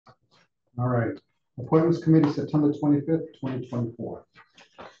All right. Appointments Committee, September 25th, 2024.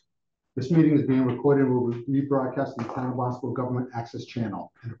 This meeting is being recorded and will be rebroadcast on the Town of Barnstable Government Access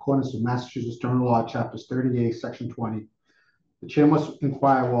Channel in accordance with Massachusetts General Law, Chapters 38, Section 20. The chair must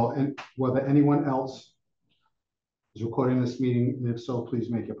inquire whether anyone else is recording this meeting, and if so, please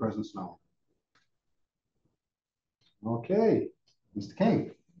make your presence known. Okay, Mr.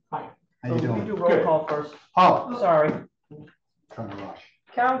 King. Hi. How you doing? We do roll call first. Oh, sorry. Trying to rush.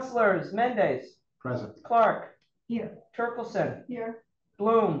 Councilors: Mendez. Present. Clark. Here. Turkelson. Here.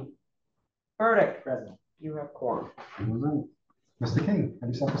 Bloom. Burdick. Present. You have quorum. Mr. King, have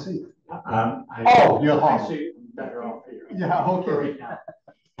yourself a seat. You're actually better off here. Yeah, okay. Right now.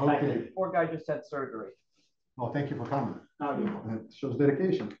 Okay. Poor guy just had surgery. Well, thank you for coming. No, It shows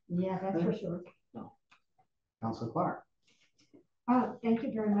dedication. Yeah, that's for sure. Councilor Clark. Thank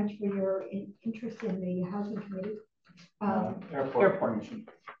you very much for your interest in the housing committee. Airport mission.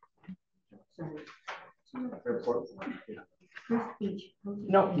 Sorry. Airport. Yeah. Chris Beach.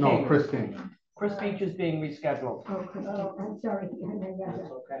 No, Chris King. Chris Beach is being rescheduled. Oh, Chris. I'm sorry.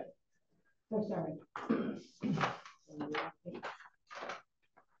 That's okay. So sorry.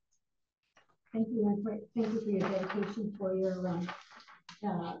 Thank you, and thank you for your dedication for your lovely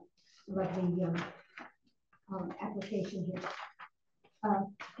application here.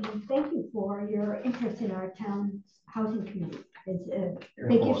 And thank you for your interest in our town's housing committee. It's a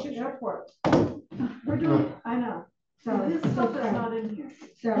big issue. Airport. We're doing. I know. So his stuff is not in here.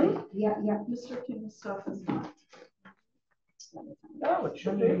 Sorry. Yeah. Mr. King's stuff is not. No, it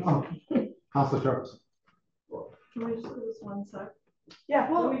should be. Councilor Turks. Can we just give us 1 sec? Yeah.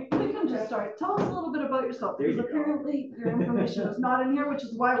 Well, we can just start. Tell us a little bit about yourself, because apparently your information is not in here, which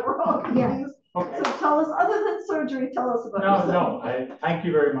is why we're all confused. Okay. So tell us, other than surgery, tell us about yourself. No, I thank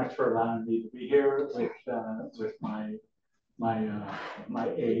you very much for allowing me to be here with my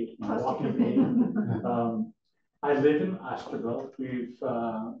aide, my walking aide. I live in Osterville.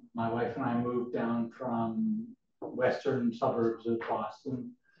 My wife and I moved down from western suburbs of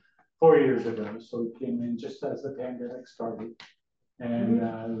Boston 4 years ago. So we came in just as the pandemic started. And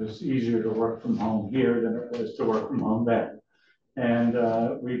it was easier to work from home here than it was to work from home there. And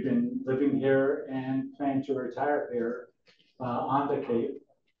we've been living here and plan to retire here on the Cape.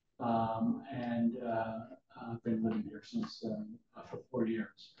 And I've been living here since for 4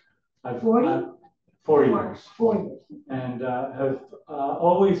 years. 4 years. 4 years. And have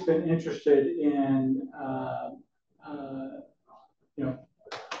always been interested in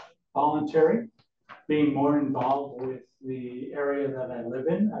volunteering, being more involved with the area that I live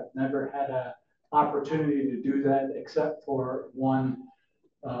in. I've never had an opportunity to do that except for one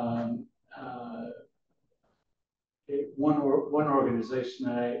organization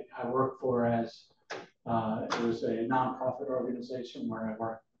that I work for as it was a nonprofit organization where I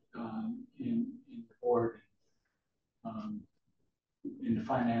worked in the board, in the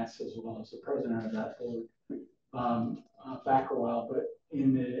finance, as well as the president of that board back a while. But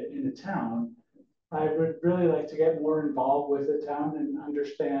in the town, I would really like to get more involved with the town and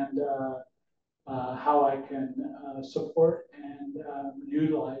understand how I can support and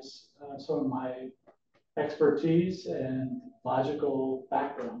utilize some of my expertise and logic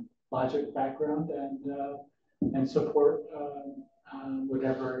background, and support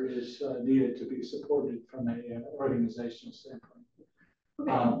whatever is needed to be supported from an organizational standpoint.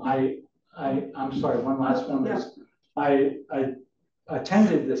 Okay. I'm sorry, one last one is I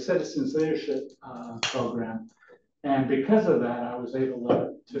attended the Citizens Leadership program, and because of that, I was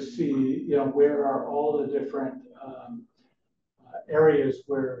able to see, where are all the different areas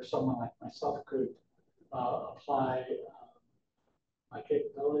where someone like myself could apply my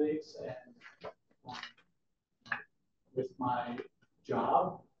capabilities. And with my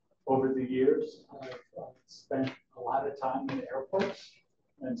job over the years, I've spent a lot of time in airports,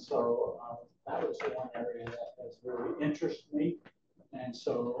 and so that was the one area that has really interested me, and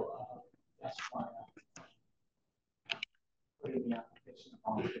so that's why I put in the application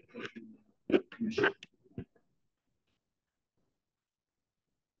on the commission.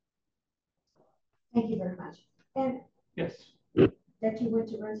 Thank you very much. And yes, that you went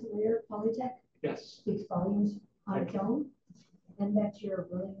to Rensselaer Polytech yes, speaks volumes on its own, and that you're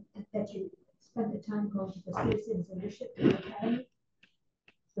willing, that you spent the time going to the Citizens Leadership Academy.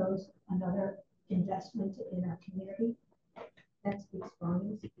 So it's another investment in our community. That speaks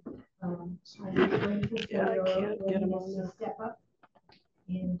volumes. I'm grateful for your willingness to step up.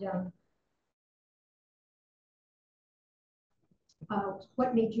 And what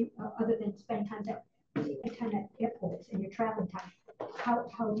made you, other than spend time at airports and your travel time,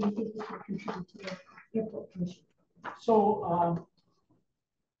 how do you think this will contribute to the airport commission? So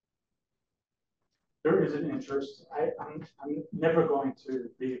there is an interest. I'm never going to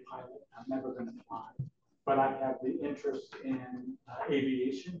be a pilot. I'm never going to fly, but I have the interest in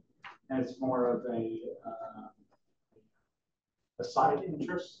aviation, and it's more of a side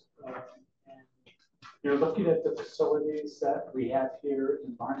interest. And you're looking at the facilities that we have here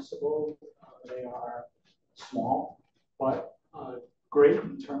in Barnstable. They are small, but great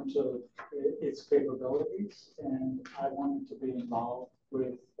in terms of its capabilities. And I wanted to be involved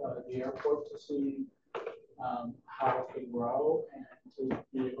with the airport to see how it can grow and to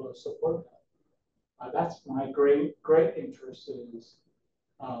be able to support that. That's my great interest is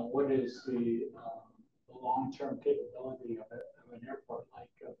what is the long-term capability of an airport like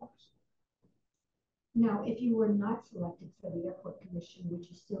Barnstable. Now, if you were not selected for the airport commission, would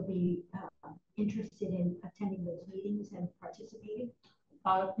you still be interested in attending those meetings and participating?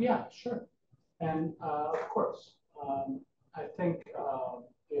 Yeah, sure. And of course, I think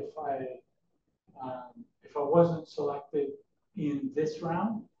if I wasn't selected in this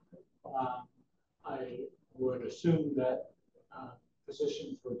round, I would assume that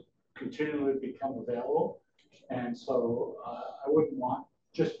positions would continually become available, and so I wouldn't want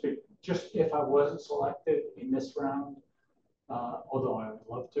just if I wasn't selected in this round, although I would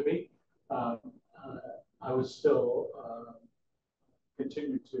love to be, I would still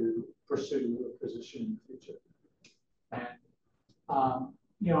continue to pursue a position in the future. And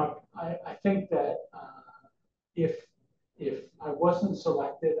you know, I think that if I wasn't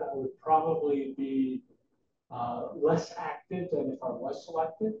selected, I would probably be less active than if I was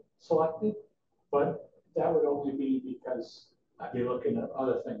selected, but that would only be because I'd be looking at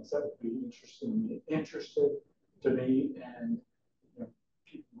other things that would be interested to me, and you know,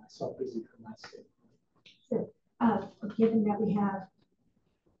 keeping myself busy for my sake. So, given that we have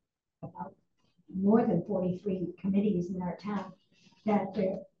about more than 43 committees in our town, that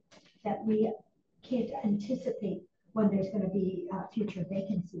we can't anticipate when there's going to be future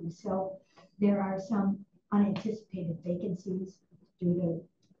vacancies. So there are some unanticipated vacancies due to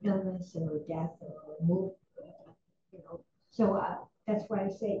illness or death or move, you know. So that's why I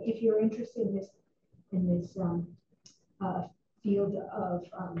say, if you're interested in this field of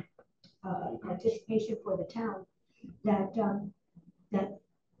participation for the town, that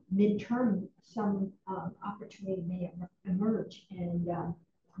midterm some opportunity may emerge, and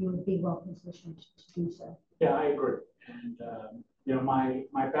you would be well positioned to do so. Yeah, I agree. And you know,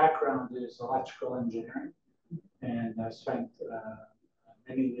 my background is electrical engineering, and I spent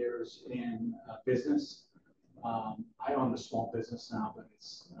many years in business. I own a small business now, but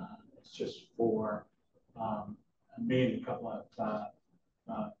it's just for me and a couple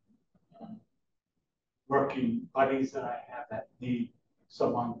of working buddies that I have that need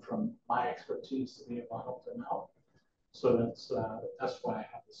someone from my expertise to be able to help them out. So that's why I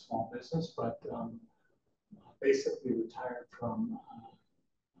have this small business, but basically retired from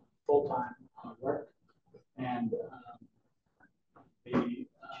full-time work, and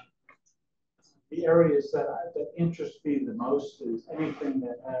the areas that interest me the most is anything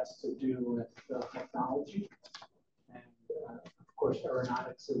that has to do with technology, and of course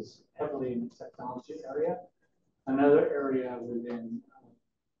aeronautics is heavily in the technology area. Another area within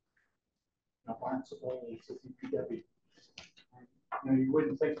Barnstable is the DPW. You know, you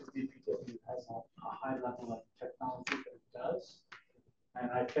wouldn't think the DPW has a high level of technology, but it does. And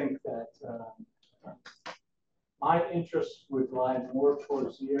I think that my interest would lie more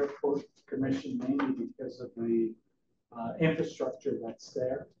towards the airport commission, mainly because of the infrastructure that's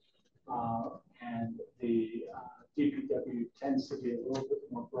there. And the DPW tends to be a little bit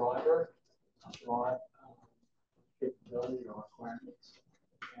more broad capability or requirements.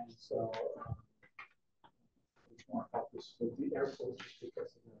 And so it's more focused with the airport just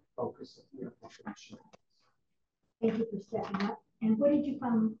because of the focus of the airport commission. Thank you for stepping up. And what did you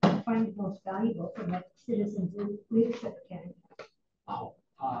find the most valuable from the Citizens Leadership Academy? Oh,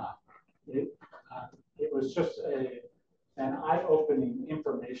 it was just an eye-opening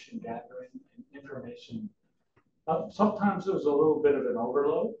information gathering and information. Sometimes it was a little bit of an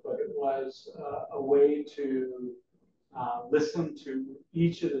overload, but it was a way to listen to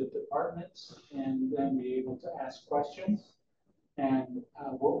each of the departments and then be able to ask questions. And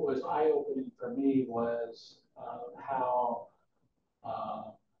what was eye-opening for me was how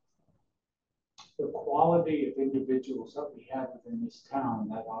the quality of individuals that we have within this town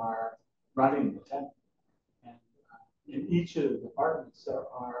that are running the town. And in each of the departments, there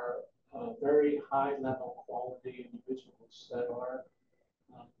are very high-level quality individuals that are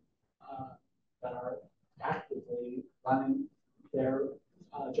actively running their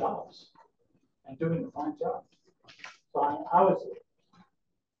jobs and doing a fine job. So I was,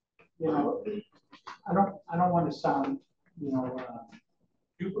 you know, I don't want to sound,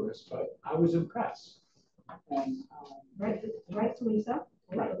 hubris, but I was impressed. And, Rightfully so.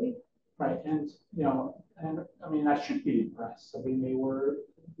 Right. Right, and, and I mean, I should be impressed. I mean,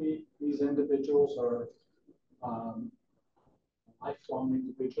 these individuals are lifelong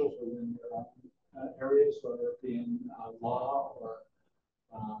individuals within their own areas, whether it be in law or,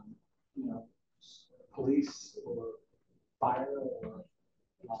 police or fire or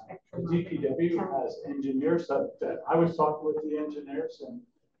the DPW has engineers that I was talking with the engineers and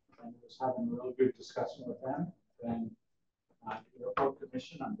was having a really good discussion with them. And the airport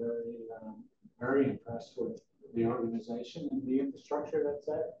commission, I'm very impressed with the organization and the infrastructure that's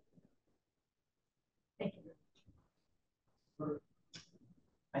there. Thank you.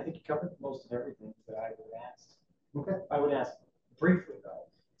 I think you covered most of everything that I would have asked. Okay. I would ask briefly though,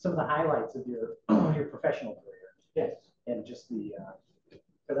 some of the highlights of your your professional career. Yes. And just the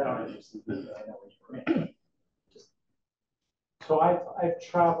because I don't have your CV, but I know where you went. So I've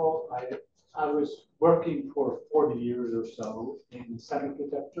traveled. I was working for 40 years or so in the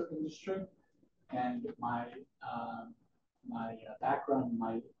semiconductor industry, and my background,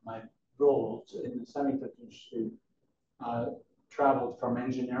 my roles in the semiconductor industry traveled from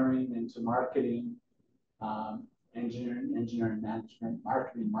engineering into marketing, engineering management,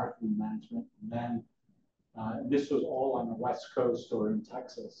 marketing management, and then this was all on the West Coast or in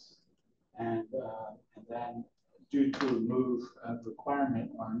Texas, and then due to a move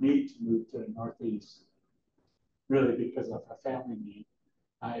requirement or need to move to the Northeast, really because of a family need,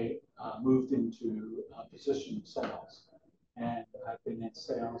 I moved into a position of sales. And I've been in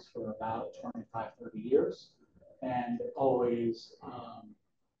sales for about 25, 30 years and always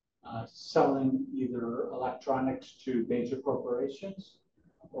selling either electronics to major corporations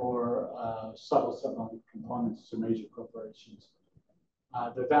or sub-assembly components to major corporations.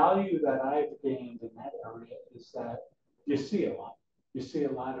 The value that I've gained in that area is that you see a lot. You see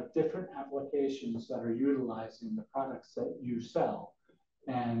a lot of different applications that are utilizing the products that you sell.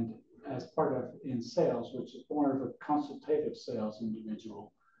 And as part of in sales, which is more of a consultative sales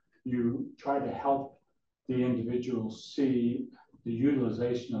individual, you try to help the individual see the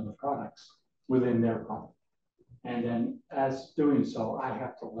utilization of the products within their product. And then as doing so, I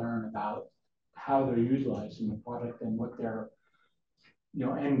have to learn about how they're utilizing the product and what their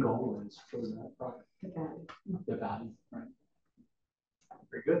end goal is for that product. The value, right?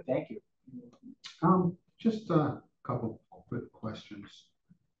 Very good, thank you. Just a couple quick questions.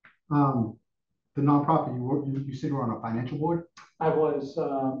 The nonprofit you said you were on a financial board? I was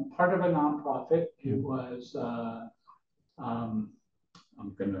part of a nonprofit. It was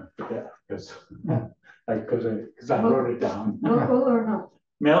I'm gonna forget because I wrote it down. Local or not?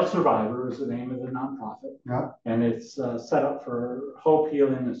 Male Survivor is the name of the nonprofit. Yeah. And it's set up for hope,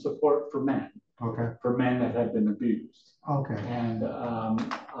 healing, and support for men. Okay. For men that had been abused. Okay. And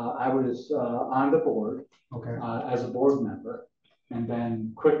I was on the board. Okay. As a board member, and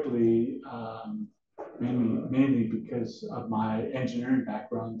then quickly, mainly because of my engineering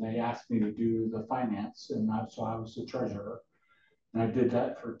background, they asked me to do the finance, and so I was the treasurer, and I did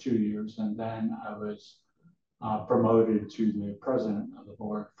that for 2 years, and then I was promoted to the president of the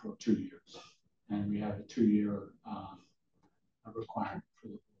board for 2 years, and we have a 2-year requirement for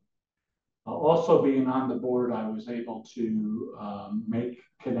the board. Also being on the board, I was able to make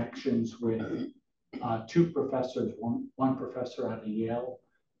connections with 2 professors, one professor out of Yale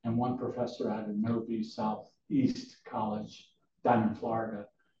and one professor out of Novi Southeast College down in Florida.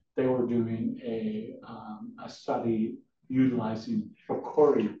 They were doing a study utilizing a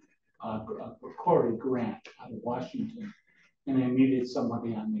Corey grant out of Washington, and they needed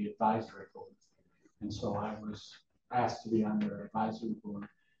somebody on the advisory board. And so I was asked to be on their advisory board.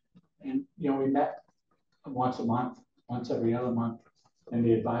 And, we met once a month, once every other month. And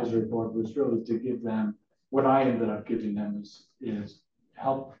the advisory board was really to give them, what I ended up giving them is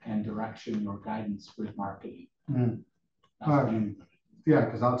help and direction or guidance with marketing. Mm. Yeah,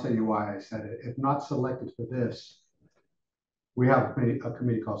 because I'll tell you why I said it. If not selected for this, we have a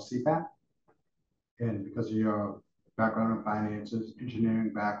committee called CPAC. And because of your background in finances,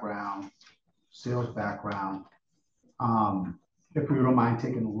 engineering background, sales background, if we don't mind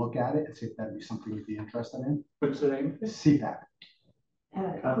taking a look at it and see if that'd be something you'd be interested in. What's the name? CPAC.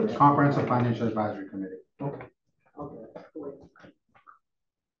 Comprehensive Financial Advisory Committee. Okay.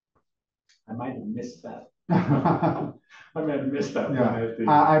 I might have missed that. I might have missed that one.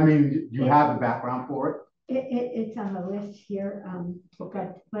 I mean, you have a background for it. It's on the list here,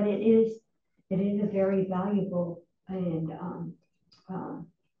 but it is a very valuable and how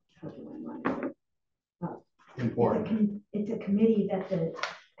do I want it? Important. It's a committee that the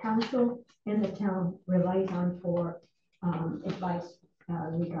council and the town relies on for advice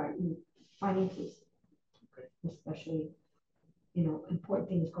regarding finances. Especially, important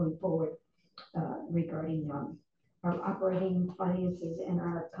things going forward regarding our operating finances and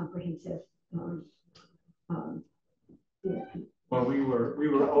our comprehensive. Well, we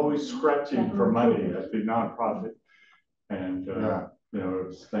were always scratching for money at the nonprofit, and it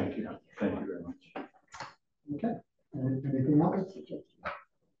was thank you very much. Okay. Anything else?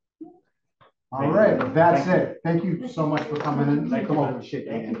 All right, that's it. Thank you so much for coming in. Come over and shake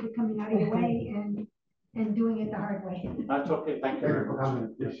your Thank you hand. for coming out of your way and doing it the hard way. That's okay. Thank you very for much.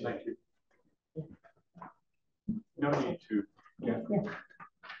 coming. Yes, thank you. No need to. Yeah.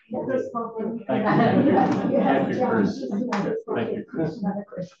 Chris spoke. Thank you. Thank you, Chris. John. Thank you, Chris. Another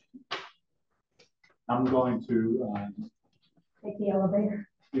Chris. I'm going to Take the elevator.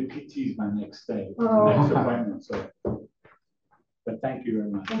 the PT's my next day, Oh. next appointment. So, but thank you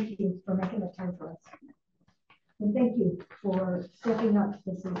very much. Thank you for making the time for us. And thank you for stepping up.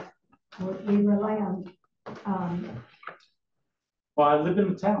 This is what we rely on. Well, I live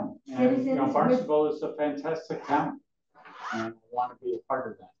in the town, and Citizens Barnstable is a fantastic town, and I want to be a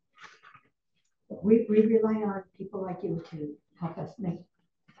part of that. We rely on people like you to help us make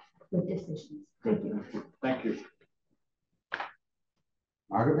good decisions. Thank you. Thank you.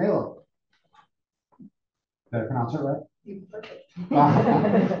 Margaret Melo. Did I pronounce it right?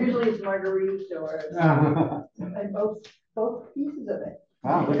 Usually it's Marguerite or, Wow, and both pieces of it.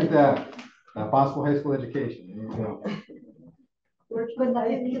 look at that. Barnstable High School education. There you go. Good luck. I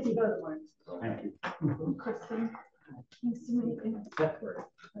didn't get to go to Barnstable. Thank you. Kristen. Nice to meet you. That's right.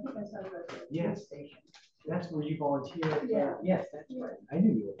 I think I saw you at the Yes. station. That's where you volunteered. Yeah. Yes, that's right. I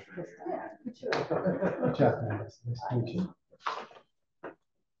knew you were. Yeah, good job. Good job, man. Nice to meet you.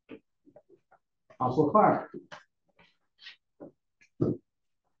 Councilor Clark.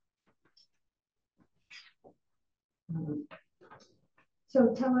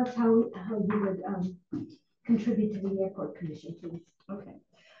 So tell us how you would contribute to the airport commission, please. Okay.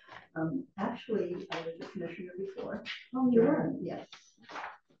 Actually, I was a commissioner before. Oh, you were? Yes.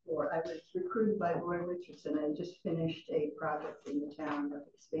 Or I was recruited by Roy Richardson. I just finished a project in the town of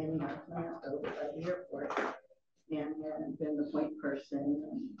expanding our plant over by the airport, and then been the point person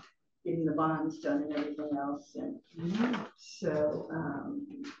and getting the bonds done and everything else. And so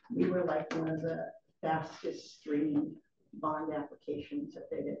we were like one of the fastest streaming bond applications that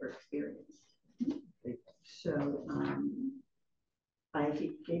they'd ever experienced. So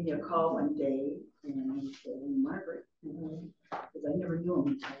he gave me a call one day and he said, Margaret, because I never knew him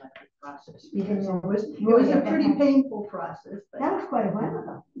until after the process. Because it was a pretty painful process. But That was quite a while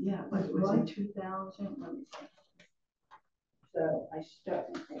ago. yeah, but it was in 2000. Let me think. So I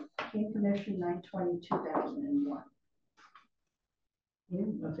came commission 9/20/2001.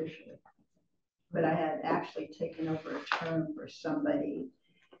 Officially. But I had actually taken over a term for somebody.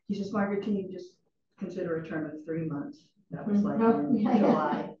 He says, Margaret, can you just consider a term of 3 months? That was like in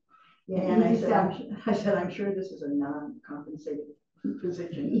July. Yeah, And I said, I'm sure this is a non-compensated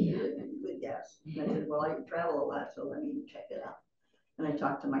position. And he said, yes. And I said, well, I travel a lot, so let me check it out. And I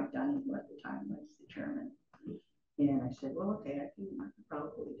talked to Mike Dunning, who at the time was the chairman. And I said, well, okay, I can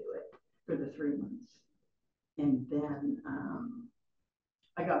probably do it for the 3 months. And then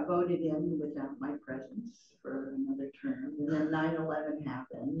I got voted in without my presence for another term. And then 9/11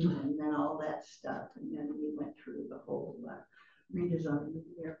 happened, and then all that stuff. And then we went through the whole redesign of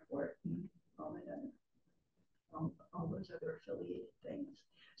the airport and all those other affiliated things.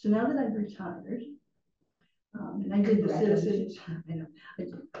 So now that I've retired, and I did the citizens, I know,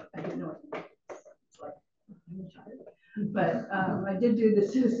 I didn't know it's like I'm retired, but I did do the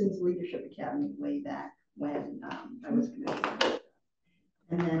Citizens Leadership Academy way back when I was commissioner.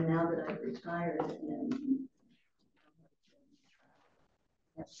 And then now that I've retired, and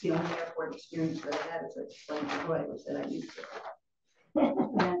that's the only airport experience that I had, as I explained to Roy, was that I used to.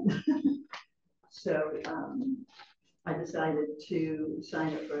 And so I decided to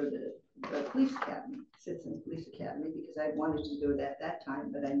sign up for the police academy, Citizens Police Academy, because I wanted to do it at that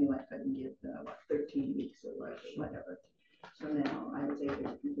time, but I knew I couldn't give 13 weeks or whatever. So now I was able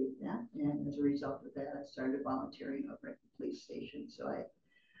to complete that, and as a result of that, I started volunteering over at the police station. So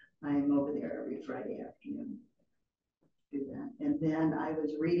I'm over there every Friday afternoon to do that. And then I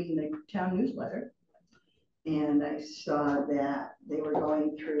was reading the town newsletter, and I saw that they were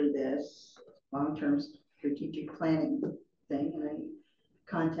going through this long-term strategic planning thing, and I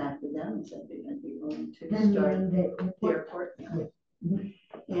contacted them and said they'd be willing to start the airport.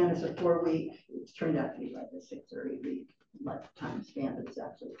 And it's a 4-week, it's turned out to be like a 6 or 8 week lifetime span, but it's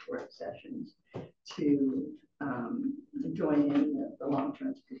actually 4 sessions to join in the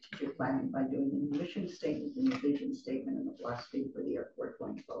long-term strategic planning by doing the mission statement and the vision statement and the philosophy for the airport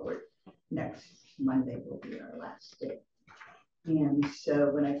going forward. Next Monday will be our last day. And so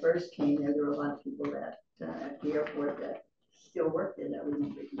when I first came there were a lot of people that at the airport that still work there that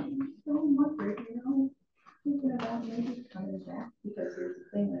remember me. Oh, Margaret, thinking about maybe coming back because there's a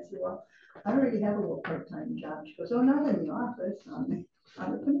thing. I said, well, I already have a little part-time job. She goes, oh, not in the office, on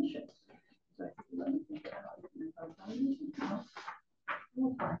the commission. So I said, let me think about it. And if I find anything else,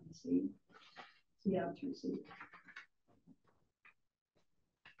 we'll find and see how to see.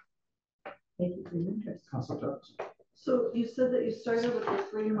 Thank you for your interest. Council Jones. So you said that you started with a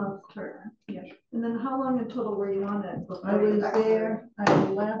 3-month term. Yeah. And then how long in total were you on it? I was there, I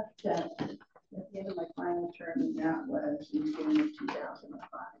left at the end of my final term, and that was in June of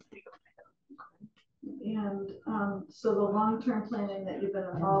 2005. And so the long-term planning that you've been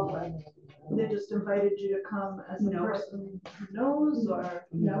involved with, they just invited you to come as a No. person who knows, or?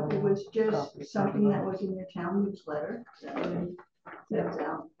 No, it was just something that was in your town newsletter that was sent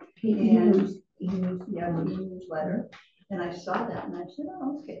out. And yeah, the newsletter. And I saw that and I said,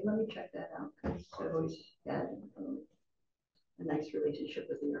 oh, okay, let me check that out. Because I've always had a nice relationship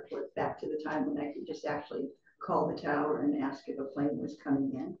with the airport back to the time when I could just actually call the tower and ask if a plane was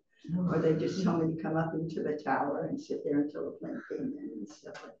coming in. Or they just tell me to come up into the tower and sit there until the plane came in and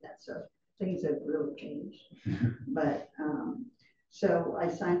stuff like that. So things have really changed. But so I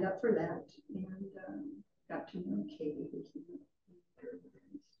signed up for that and got to know Katie, who's in the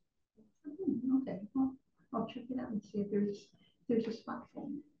okay, well, I'll check it out and see if there's a spot for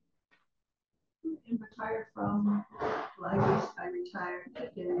me. And retired from? Well, I retired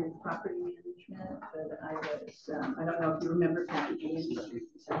in property management, but I was, I don't know if you remember packaging industry.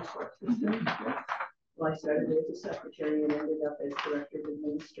 Well, I started as a secretary and ended up as director of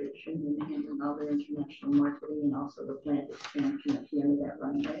administration and handling all the international marketing and also the plant expansion at the end of that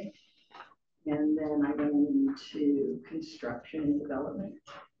runway. And then I went into construction and development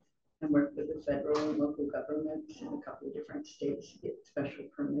and worked with the federal and local governments in a couple of different states to get special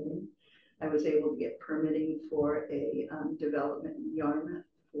permitting. I was able to get permitting for a development in Yarmouth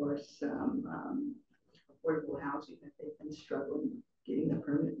for some affordable housing that they've been struggling getting the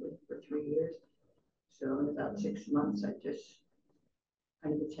permit with for 3 years. So in about 6 months, I just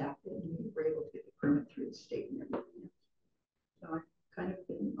kind of attacked it and we were able to get the permit through the state and everything. So I've kind of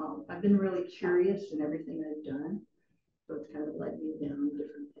been, I've been really curious in everything I've done. So it's kind of led me down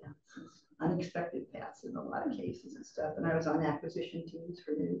different paths, unexpected paths in a lot of cases and stuff. And I was on acquisition teams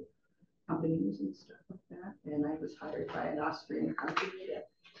for new companies and stuff like that. And I was hired by an Austrian company to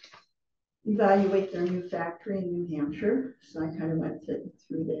evaluate their new factory in New Hampshire. So I kind of went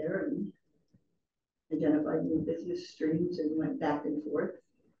through there and identified new business streams and went back and forth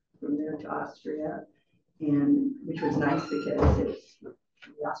from there to Austria, and which was nice because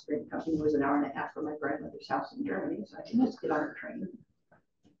the Austrian company was an hour and a half from my grandmother's house in Germany, so I could just get on a train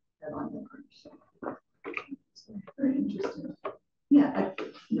and on the so very interesting. Yeah, I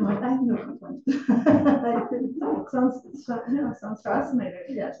have no complaints. No, it sounds fascinating.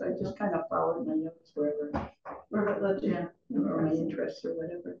 Yes, I just kind of followed my notes wherever it led you. or my interests or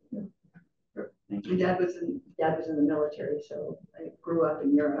whatever. Yeah. My dad was in the military, so I grew up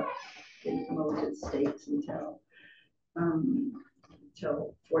in Europe. Didn't come over to the States until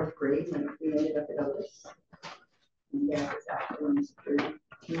 4th grade, and we ended up at Otis. And Dad was actually on the security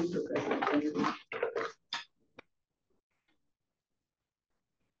team for President Kennedy.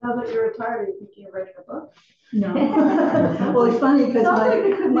 Now that you're retired, are you thinking of writing a book? No. Well, it's funny because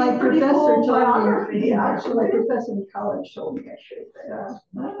my professor told biography, me, actually. my professor in college told me I should. Yeah,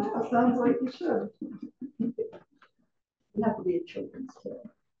 sounds like you should. You have to be a children's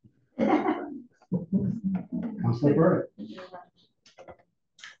tale. Councilor Burdick.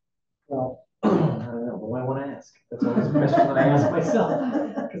 Well, I don't know. What do I want to ask? That's always a question that I ask myself,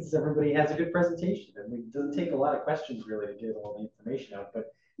 because everybody has a good presentation. And it doesn't take a lot of questions really to get all the information out.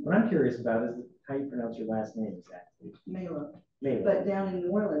 But what I'm curious about is how you pronounce your last name exactly. Mela. Mela. But down in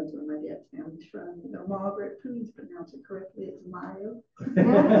New Orleans, where my dad's family's from, Margaret, please pronounce it correctly. It's Mayo.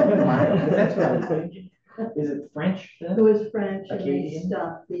 Mayo. That's what I was thinking. Is it French then? It was French, and they Acadian?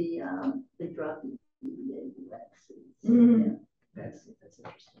 stopped they dropped the UX. Mm. That's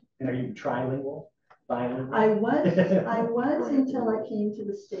interesting. And are you trilingual? Bilingual? I was until I came to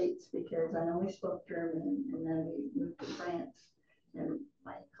the States because I only spoke German, and then we moved to France, and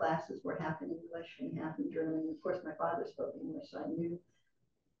my classes were half in English and half in German. Of course, my father spoke English, so I knew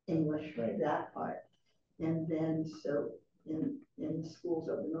English, right, that part. And then so in schools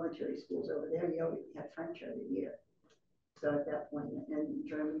over military schools over there, you always had French every year. So at that point, and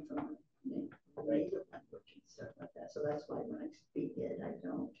German from native language and stuff like that. So that's why when I speak it, I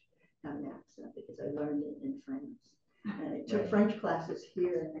don't have an accent because I learned it in France. And I took French classes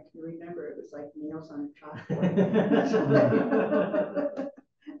here, and I can remember it was like nails on a chalkboard.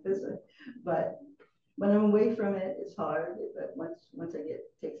 But when I'm away from it, it's hard. But once I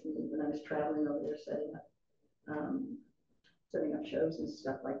takes me, when I was traveling over there setting up shows and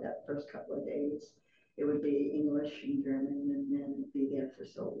stuff like that, the first couple of days, it would be English and German, and then it'd be there for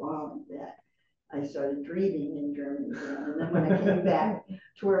so long that I started dreaming in German again. And then when I came back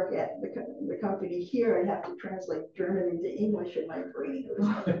to work at the company here, I'd have to translate German into English in my brain. It was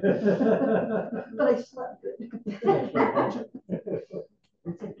hard. But I slept good.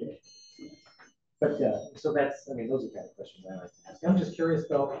 But so that's, I mean, those are the kind of questions I like to ask. I'm just curious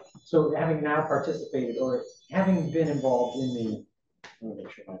though, so having now participated or having been involved in the, let me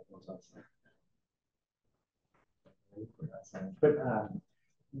make sure my phone's on silent. But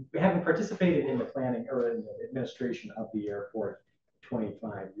having participated in the planning or in the administration of the airport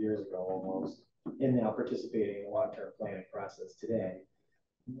 25 years ago almost, and now participating in the long-term planning process today,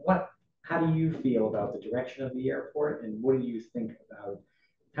 how do you feel about the direction of the airport, and what do you think about,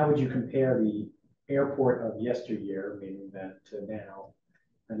 how would you compare the airport of yesteryear, meaning that to now?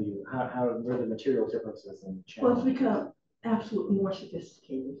 How were the material differences and challenges? Well, it's become absolutely more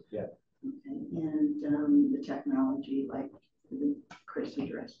sophisticated. Yeah. Okay. And the technology, like the Chris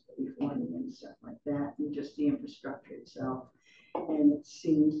addressed before me and stuff like that, and just the infrastructure itself. And it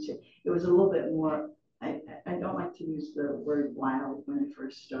seems to, it was a little bit more, I don't like to use the word wild when I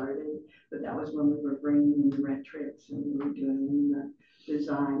first started, but that was when we were bringing in the retrofits and we were doing the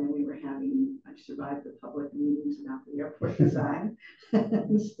design, and we were having, I survived the public meetings about the airport design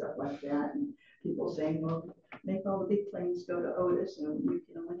and stuff like that. And people saying, well, make all the big planes go to Otis and you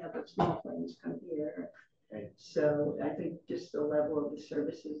can only have the small planes come here. Right. So I think just the level of the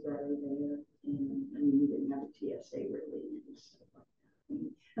services that are there, and I mean, we didn't have a TSA really and stuff like that.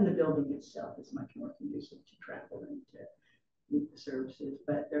 And the building itself is much more conducive to travel and to meet the services,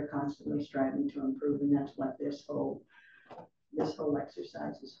 but they're constantly striving to improve, and that's what this whole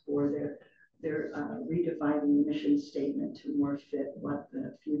exercise is for. They're redefining the mission statement to more fit what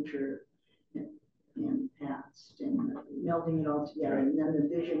the future and past, and melding it all together. And then the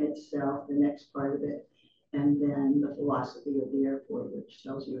vision itself, the next part of it, and then the philosophy of the airport, which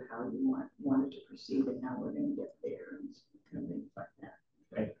tells you how you want it to proceed and how we're going to get there and things like that.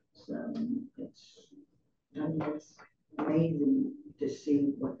 Right. So it's amazing to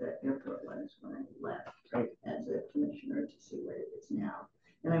see what the airport was when I left as a commissioner, to see what it is now.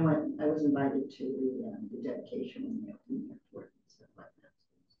 And I was invited to the dedication when they opened the airport and stuff like that.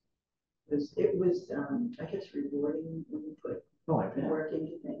 It was I guess rewarding when you put work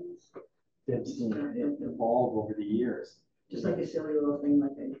into things. It's evolved over the years. Just like a silly little thing,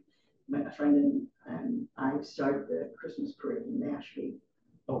 like my friend and I started the Christmas parade in Nashville.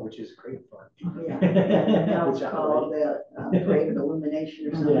 Oh, which is great fun. Yeah, and now it's called the Parade of Illumination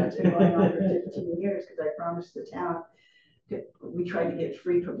or something. It's been going on for 15 years because I promised the town. We tried to get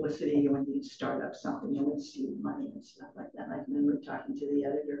free publicity when you'd start up something and we'd see money and stuff like that. And I remember talking to the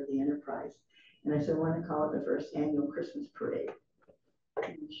editor of the Enterprise, and I said, I want to call it the first annual Christmas parade.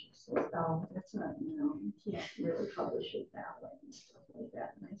 And she said, oh, that's not, you can't really publish it that way and stuff like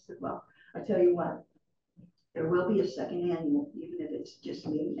that. And I said, well, I tell you what, there will be a second annual, even if it's just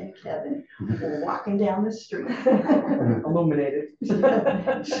me and Kevin walking down the street. Illuminated.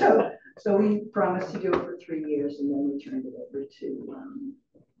 So we promised to do it for 3 years, and then we turned it over to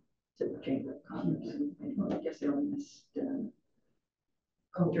the Chamber of Commerce. And I guess they only missed during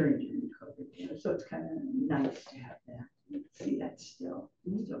COVID. So it's kind of nice to have that. See, that's still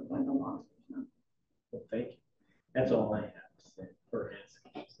going along. Well, thank you. That's all I have to say for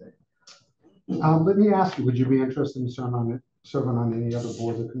asking. Let me ask you, would you be interested in serving on any other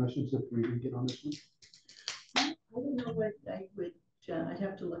boards or commissions if we did get on this one? I don't know what I would. I'd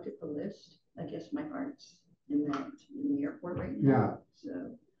have to look at the list. I guess my heart's in the airport right now. Yeah.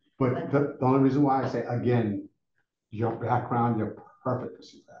 So, but the only reason why I say, again, your background, you're perfect to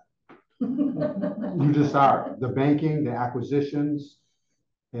see that. You just are. The banking, the acquisitions,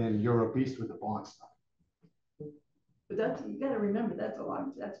 and you're a beast with the bond stuff. But you got to remember,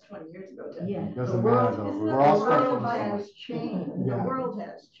 that's 20 years ago. Yeah. Doesn't matter though. We're all the world has changed. Yeah. The world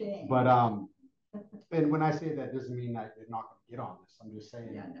has changed. But and when I say that, doesn't mean that you're not going to get on this. I'm just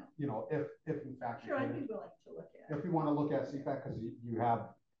saying, yeah, no. you know, if in fact, sure, I'd be willing to look at. If you want to look at CFAC, because you have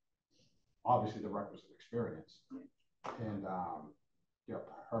obviously the requisite experience, and you're a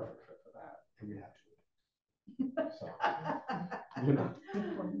perfect fit for that, and you have to. So, you know.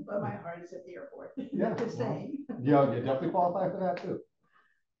 But my heart is at the airport. Yeah. Just saying. Yeah, you definitely qualify for that too.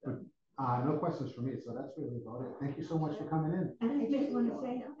 But, No questions for me, so that's really about it. Thank you so much for coming in. And I just want to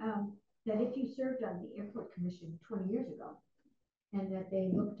say, that if you served on the airport commission 20 years ago, and that they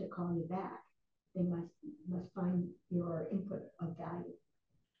look to call you back, they must find your input of value.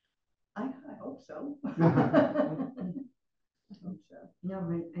 I hope so. I hope so. No,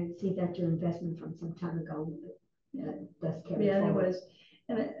 I see that your investment from some time ago, does carry Yeah, there forward. was,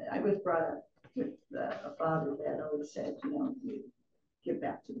 and I was brought up with a father that always said, you know, you give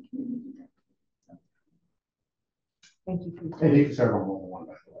back to the community. Thank you for your And you can serve on more than one,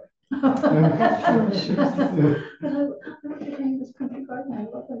 by the way. But I became this country garden. I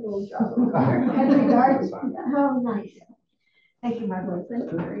love that little job. Country garden. Oh, nice. Thank you, Margaret.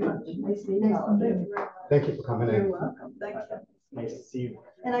 Thank you very much. Nice meeting Nice all of meeting you. Thank you for coming You're in. welcome. Thank you. Nice to see you.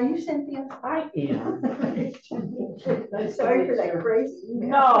 And are you Cynthia? I am. I'm sorry for that crazy email.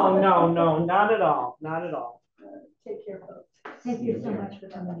 No, not at all, not at all. Take care, folks. Thank you so much for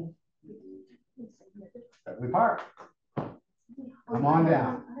coming Beverly Park. Come on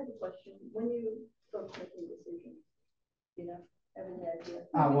down. I have a question. When you folks making decisions, you know, have any idea?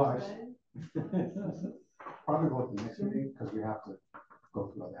 Well, probably go to the next meeting, because we have to go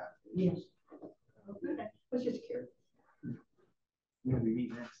through that. Yes. Okay. I was just curious. When do we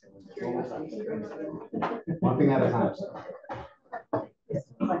meet next? Curiosity. One thing at a time. So. Nice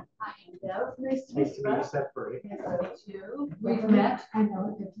to Nice meet to you. meet you, Separate. Nice to meet you. We've met. I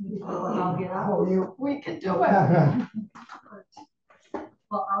know. I'll get Oh, we can do it.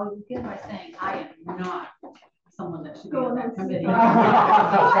 Well, I'll begin by saying I am not someone that should be Go on on, that committee.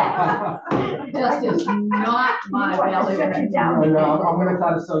 Yeah, Just is not my You want to shut belly. you down. I'm gonna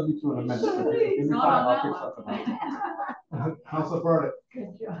try to sell you two in a minute. Give me Not five, on I'll pick that something up. Councilor Burdick,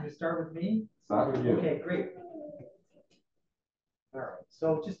 Good job. You start with me? start with you. Okay, great. All right,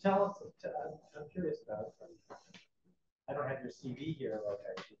 so just tell us, I'm curious about it. I don't have your CV here like I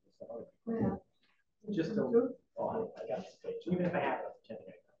should. So just I got this page, even if I have it, I'm pretending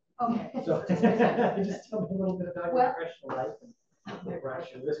I Okay. don't. So just tell me a little bit about your Well, professional life and we're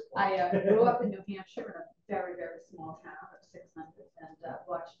actually this point. I grew up in New Hampshire in a very, very small town of 600 and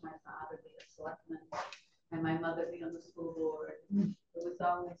watched my father be a selectman and my mother be on the school board. It was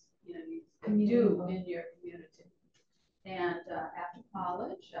always, you know, you do in your community. And after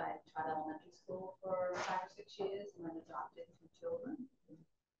college, I taught elementary school for 5 or 6 years and then adopted 2 children.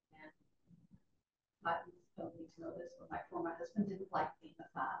 And I don't need to know this, but my former husband didn't like being a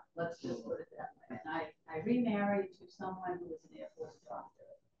father. Let's just put it that way. And I remarried to someone who was an Air Force doctor.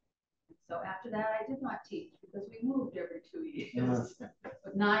 And so after that, I did not teach because we moved every 2 years,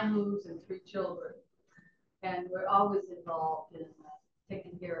 with 9 moves and 3 children. And we're always involved in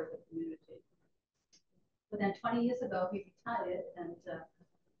taking care of the community. But then 20 years ago, he retired and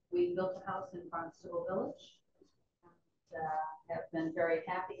we built a house in Barnstable Village. And, have been very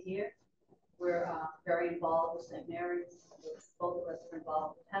happy here. We're very involved with St. Mary's. Both of us are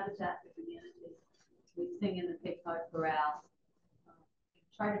involved with Habitat for Humanity. We sing in the Cape Cod Chorale.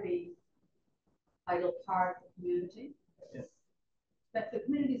 Try to be a vital part of the community. Yes. But the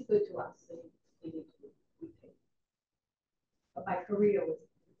community is good to us. So we need to be paid. But my career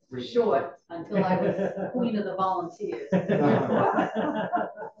was short until I was queen of the volunteers.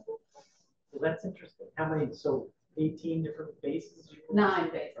 Well, that's interesting. How many, so 18 different bases? 9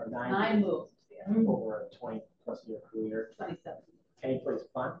 bases, Or 9 moves. Yeah. Over a 20+ year career. 27. Any place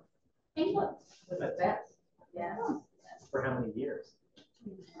fun? England was the best. Yes. For how many years?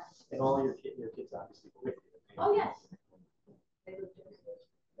 And all your kids obviously were with you. Oh, yes. They lived there.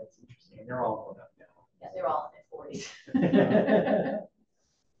 That's interesting. And they're all grown up now. Yeah, they're all in their 40s.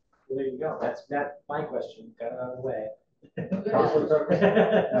 Well, there you go. That's my question. Got it out of the way. See, I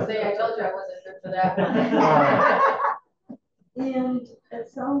told you I wasn't good for that one. And it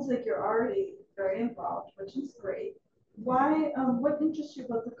sounds like you're already very involved, which is great. Why, what interests you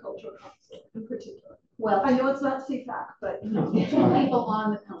about the cultural council in particular? Well, I know it's not CFAC, but. 2 people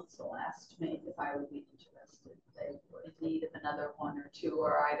on the council asked me if I would be interested. They were in need of another 1 or 2,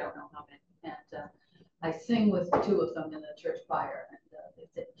 or I don't know how many. And I sing with 2 of them in the church choir, and they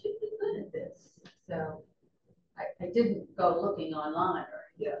said, you'd be good at this. So I didn't go looking online or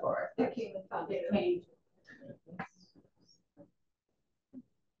anything for it. It came and found you. It came.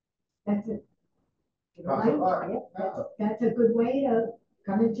 That's it. Councilor Clark. That's a good way to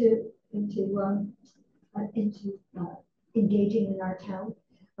come into engaging in our town.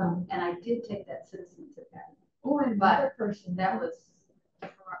 And I did take that Citizens Academy. Oh, and another person. That was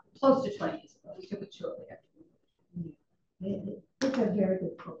close to 20 years ago. We took it shortly after. It's a very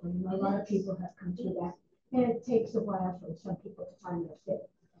good program. A lot of people have come through that. And it takes a while for some people to find their fit.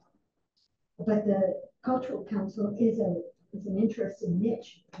 But the cultural council is is an interesting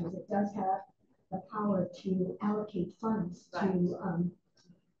niche because it does have the power to allocate funds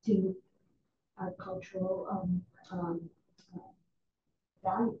to our cultural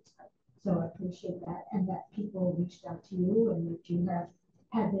values. So I appreciate that, and that people reached out to you, and that you have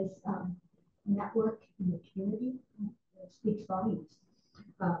had this network in the community. It speaks volumes.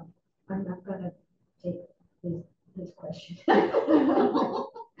 I'm not gonna take this question. No,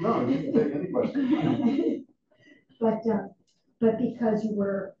 you can take any question. But because you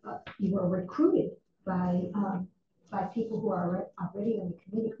were recruited by people who are already on the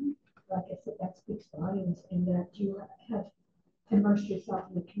committee, like I said, that speaks volumes, and that you have immersed yourself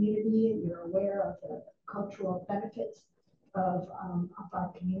in the community and you're aware of the cultural benefits of our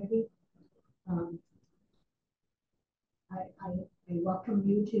community. I welcome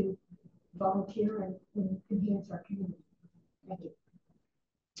you to volunteer and enhance our community. Thank you.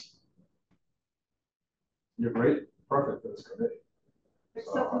 You're great, perfect for this committee.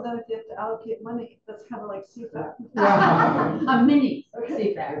 Except for that, if you have to allocate money, that's kind of like CFAC. A mini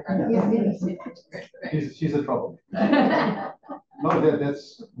CFAC. Yeah, mini. She's a trouble. No,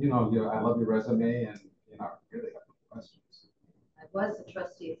 that's, I love your resume and, really have questions. I was a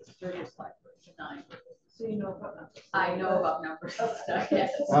trustee of the Sturgis Library for 9 years. So you know about numbers. I know about numbers and stuff,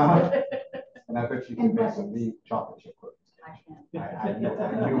 yes. And I bet you can make some neat chocolate chip cookies. I can. I knew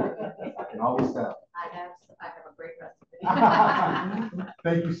it. I can always tell. I have a great recipe.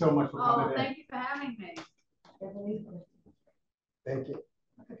 Thank you so much for Oh, coming in. thank you for having me. Thank you.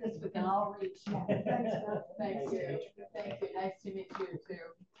 Because we can all reach. Yeah. Thank you. Thank you. Nice to meet you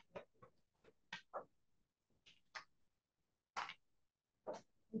too.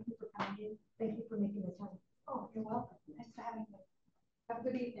 Thank you for coming in. Thank you for making the time. Oh, you're welcome. Thanks for having me. Have a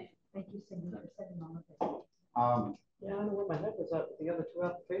good evening. Thank you, Cindy, for sending all of this. Yeah, I don't know where my head was at with the other 2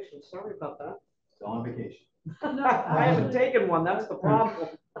 applications. Sorry about that. Still on vacation. I haven't taken one. That's the problem.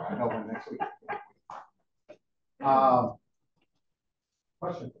 I know when next week.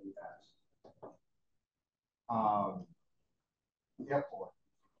 Question for you guys. Airport.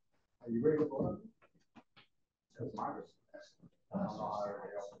 Are you ready to go? Because Margaret's asking. I don't know how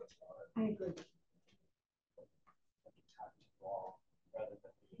everybody else is. I agree.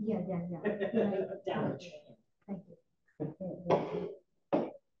 Yeah. Right. Down. Thank you.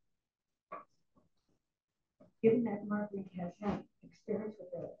 Given that Margaret has had experience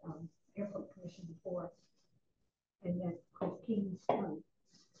with the airport commission before, and that Christine's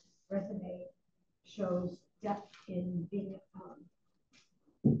resume shows depth in being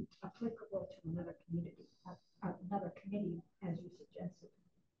applicable to another community, another committee, as you suggested.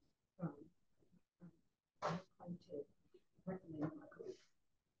 I'm going to recommend Margaret.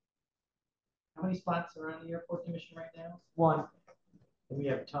 How many spots are on the airport commission right now? 1. And we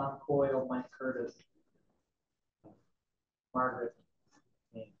have Tom Coyle, Mike Curtis, Margaret,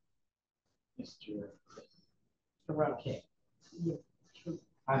 and Mr. King. Yeah, true.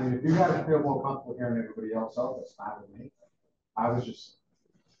 I mean, if you guys feel more comfortable hearing everybody else out, that's fine with me. I was just.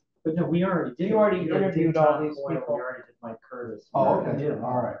 But no, we already did. You already We interviewed did all Tom these Coyle, people. We already did Mike Curtis. Oh, okay. Yeah.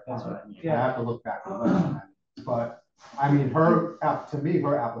 All right. That's what I mean. I have to look back on that. But I mean, to me,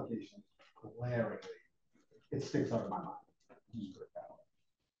 her application glaringly, it sticks out of my mind.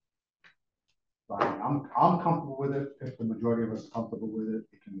 So, I mean, I'm comfortable with it. If the majority of us are comfortable with it,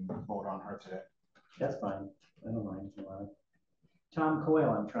 we can vote on her today. That's fine. I don't mind. Tom Coyle,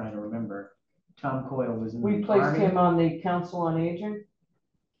 I'm trying to remember. Tom Coyle was in We the placed Army. him on the Council on Aging,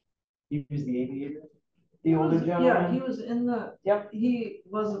 He was the aviator. the older Yeah, gentleman. he was in the. Yep. He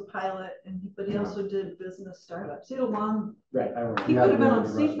was a pilot, but he also did business startups. He had a long. Right, I remember. He Yeah, could have been yeah,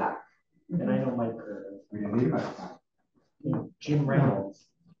 on you're right. CFAC. And I know Mike Curtis. We didn't need much time. Jim Reynolds.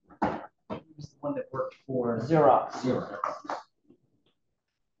 He was the one that worked for Xerox. Xerox.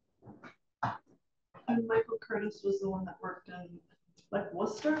 And Michael Curtis was the one that worked in like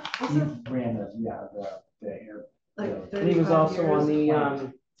Worcester, was He it? ran the air, Like And he was 35 also on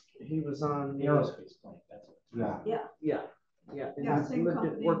years. he was on the the, aerospace plant. That's what. Yeah, yeah. And Yeah, he same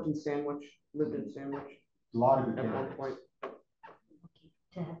company. worked in Sandwich, lived in Sandwich a lot of good at one candidates. point.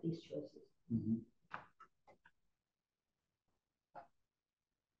 To have these choices. Mhm.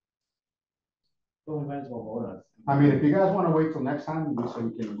 Well, we might as well vote on it. I mean, if you guys want to wait till next time, so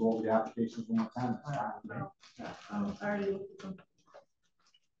we can go over the applications one more time, that's fine with me. I already looked at them.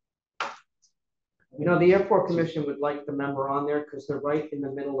 You know, the airport commission would like the member on there because they're right in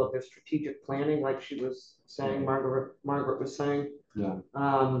the middle of their strategic planning, like she was saying, Margaret was saying. Yeah.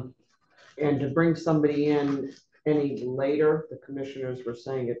 And to bring somebody in any later, the commissioners were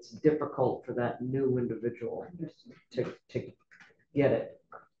saying it's difficult for that new individual to get it.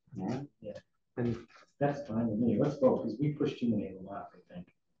 Yeah. Yeah. And That's fine with me. Let's vote, because we pushed too many of them off, I think.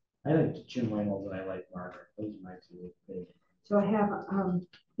 I like Jim Reynolds and I like Margaret. Those are my two big. So I have,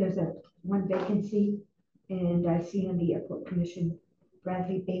 there's one vacancy, and I see on the airport commission,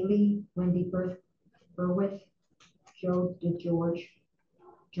 Bradley Bailey, Wendy Berwith, Joe DeGeorge,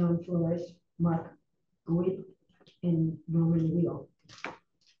 John Flores, Mark Guid, and Norman Wheel.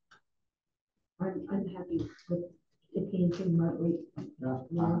 I'm happy with the PNC Marguerite. Yeah,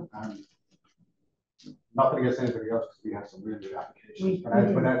 I'm not against anybody else because we have some really good applications,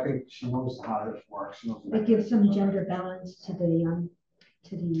 but I think she knows how it works. She knows. It gives some gender balance to the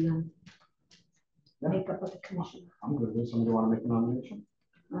Yeah. makeup of the commission. I'm good with somebody want to make a nomination.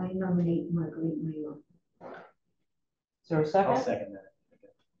 I nominate Marguerite Mayor. Is there a second? I'll second that.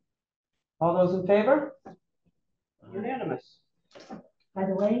 All those in favor? Unanimous. By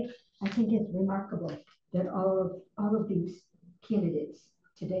the way, I think it's remarkable that all of these candidates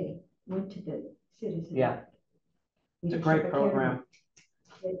today went to the citizens. Yeah. It's a great program.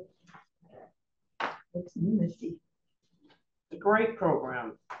 It's lunacy. It's a great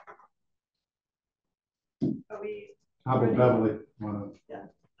program. Are we, How about Ready? Beverly?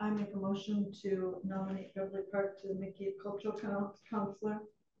 I make a motion to nominate Beverly Park to the Mickey Cultural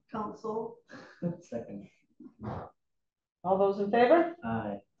Council. Second. All those in favor?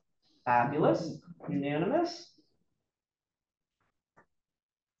 Aye. Fabulous. Unanimous.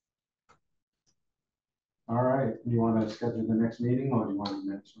 All right, you want to schedule the next meeting or do you want the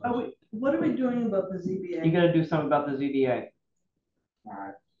minutes? What are we doing about the ZBA? You gotta do something about the ZBA. All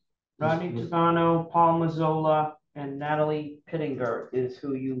right. Rodney Tavano, Paul Mazzola, and Natalie Pittinger is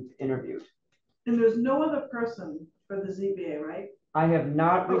who you interviewed. And there's no other person for the ZBA, right? I have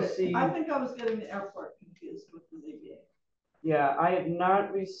not Okay, received, I think I was getting the airport confused with the ZBA. yeah, I have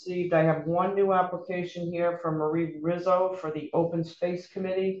not received, I have one new application here from Marie Rizzo for the Open Space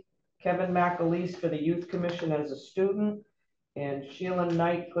Committee, Kevin McAleese for the Youth Commission as a student, and Sheila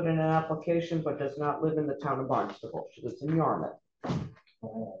Knight put in an application but does not live in the town of Barnstable. She lives in Yarmouth.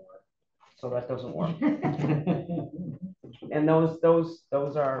 So that doesn't work. And those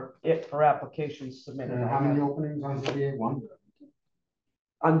are it for applications submitted. And how many openings on ZBA? One?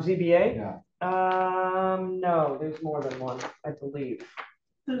 On ZBA? Yeah. No, there's more than one, I believe.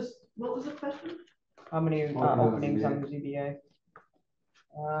 What was the question? How many Openings on openings on the ZBA?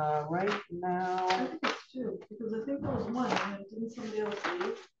 Right I now, think it's two, because I think there was one, and then didn't somebody else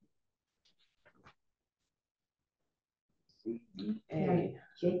leave? ZBA.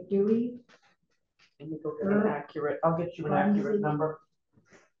 Jake Dewey, Let me go get an accurate, I'll get you an accurate number.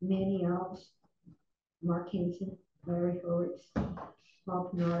 Manny Alves, Mark Hanson, Larry Horowitz,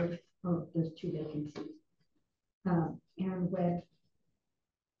 Paul Bernard, oh, there's two vacancies. Aaron Webb,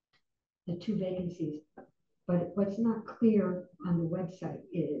 the two vacancies. But what's not clear on the website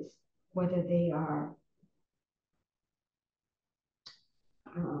is whether they are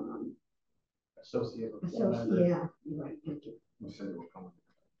Associate. yeah, you're right, thank you. We said it will come.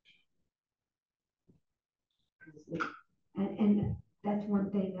 And that's one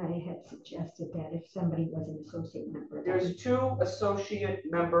thing I had suggested, that if somebody was an associate member. There's two associate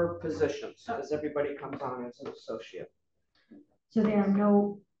member positions, because everybody comes on as an associate. So there are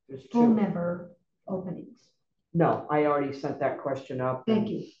no There's full two. member openings. No, I already sent that question up. Thank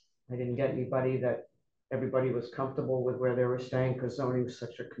you. I didn't get anybody that everybody was comfortable with where they were staying, because zoning was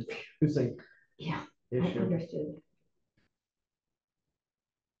such a confusing Yeah, I issue. understood.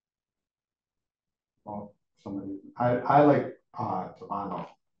 Well, somebody, I like, Tavano.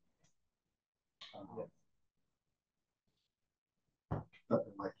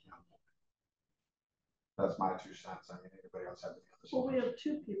 Nothing like him. That's my 2 cents. I mean, anybody else have any Well, we other? have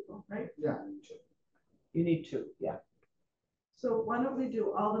two people, right? Yeah, me too. You need two, yeah. So why don't we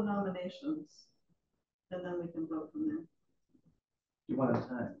do all the nominations? And then we can vote from there. You want a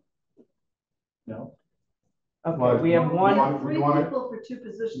time? No? Okay, Well, we have We one, have three you wanna- people for two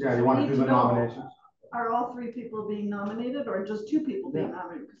positions. Yeah, you We want to need do the know, nominations? Are all three people being nominated or just two people being Yeah.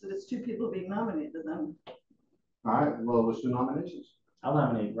 nominated? Because if it's two people being nominated, then All right, well, let's do nominations. I'll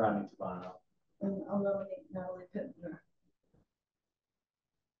nominate Rodney Tavano. and I'll nominate Natalie Pittner.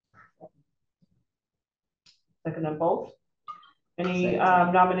 second on both. Any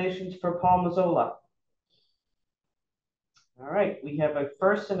Second. nominations for Paul Mazzola? All right, we have a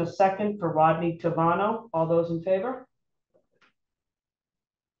first and a second for Rodney Tavano. All those in favor?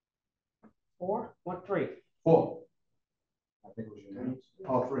 4, 1, 3. 4. I think it was unanimous.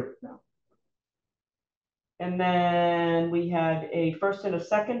 All 3. And then we had a first and a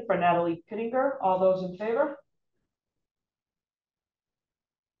second for Natalie Pittinger. All those in favor?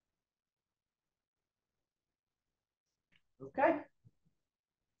 Okay.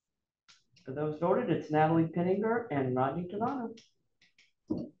 For those voted, it's Natalie Pinninger and Rodney Tavano.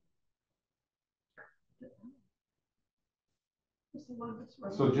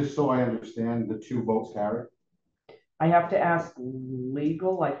 So just so I understand, the 2 votes carry? I have to ask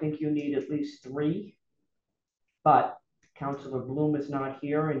legal, I think you need at least 3. But Councilor Bloom is not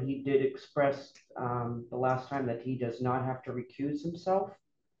here, and he did express the last time that he does not have to recuse himself.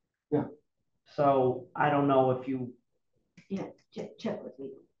 Yeah. So I don't know if you, Yeah, check with me.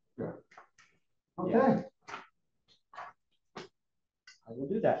 Okay. I will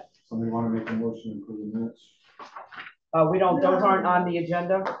do that. Somebody want to make a motion to approve the minutes? We don't, those aren't on the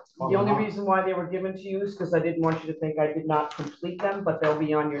agenda. Oh, The only they're not. reason why they were given to you is because I didn't want you to think I did not complete them, but they'll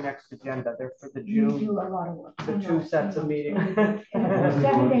be on your next agenda. They're for the You June, do a lot of work. the 2 sets of meetings. She doesn't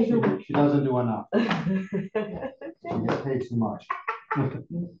 7 do- days a week. She doesn't do enough. She gets paid too much.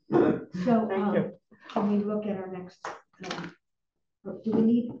 So, Thank you. can we look at our next, do we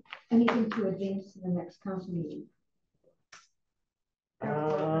need anything to advance to the next council meeting?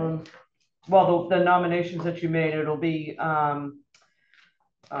 Well, the nominations that you made, it'll be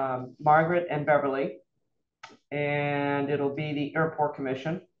Margaret and Beverly, and it'll be the airport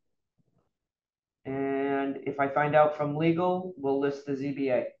commission. And if I find out from legal, we'll list the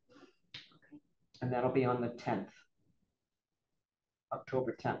ZBA. And that'll be on the 10th,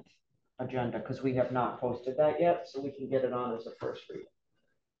 October 10th agenda, because we have not posted that yet, so we can get it on as a first read.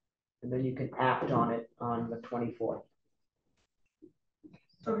 And then you can act on it on the 24th.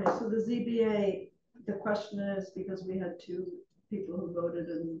 Okay, so the ZBA, the question is, because we had 2 people who voted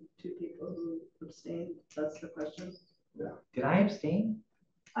and 2 people who abstained, that's the question. Did I abstain?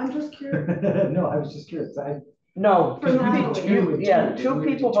 I'm just curious. No, I was just curious. No, For Natalie. yeah, 2 We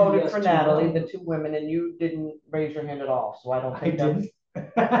did people 2 voted yes, for 2 Natalie, no. the 2 women, and you didn't raise your hand at all, so I don't I think that's. didn't.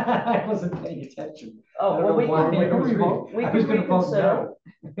 I wasn't paying attention. I Oh, don't well, know we why can, I was reading. we I was can gonna vote reconsider.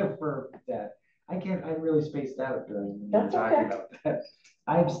 no for that. I really spaced out during when you were That's talking okay. about that.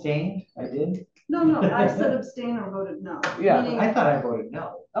 I abstained, I did. No, I said abstain or voted no. Yeah. Meaning- I thought I voted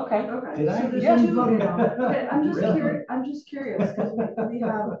no. Okay, Okay. Did I? So there's Yeah. 2 voted on. Okay, I'm just Really? curious, because we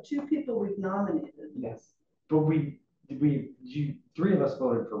have 2 people we've nominated. Yes, but you 3 of us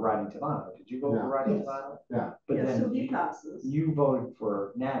voted for Rodney Tavano. Did you vote Yeah. for Rodney Yes. Tavano? Yeah. But Yeah, so then he passes. you voted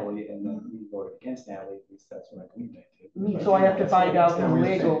for Natalie, and then we voted against Natalie. At least that's what I believe I did. so I have to find out Yeah, from we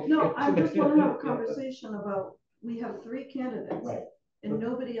legal. No, if I two- just want to have a conversation about, we have 3 candidates. Right. And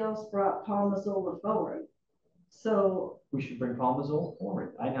nobody else brought Paul Mazzola forward. So, We should bring Paul Mazzola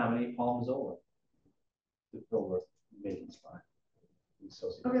forward. I nominate Paul Mazzola to fill the vacant spot.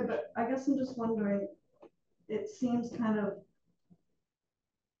 okay, but I guess I'm just wondering, it seems kind of,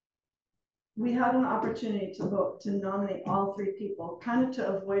 we had an opportunity to vote, to nominate all 3 people, kind of to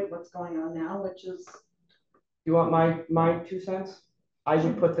avoid what's going on now, which is, You want my 2 cents? I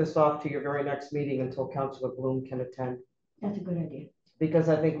would put this off to your very next meeting until Councilor Bloom can attend, That's a good idea. because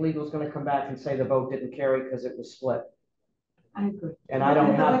I think legal's gonna come back and say the vote didn't carry because it was split, I agree. and I don't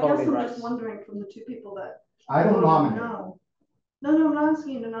Okay, but have I guess voting I'm rights. just wondering from the 2 people that. I don't voted nominate. No, I'm not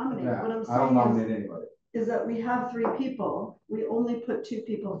asking you to nominate. Yeah, What I'm I don't saying nominate anybody. is that we have 3 people, we only put 2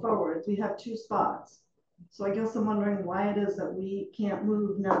 people forward, we have 2 spots. So I guess I'm wondering why it is that we can't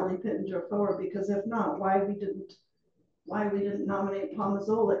move Natalie Pittenger forward, because if not, why we didn't nominate Paul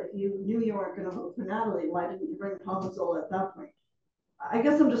Mazzola. If you knew you weren't gonna vote for Natalie, why didn't you bring Paul Mazzola at that point? I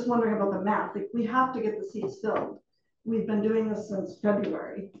guess I'm just wondering about the math, like, we have to get the seats filled. We've been doing this since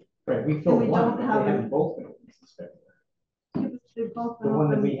February. Right, we filled we one, don't but have they a- haven't both been open since February. They've both The been one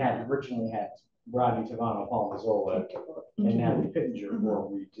that open. we had originally had Rodney Tavano, Paul Mazzola, and Natalie Pittenger, Mhm. or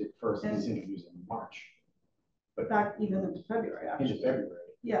we did first these And- interviews in March, Back even into February, into actually. February.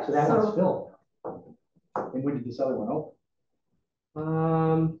 Yeah, So that one's so, filled. And when did this other one open?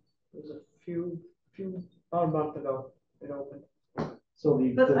 It was about a month ago, it opened. So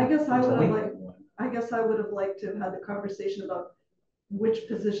But I guess I the would have delinquent liked- one. I guess I would have liked to have had the conversation about which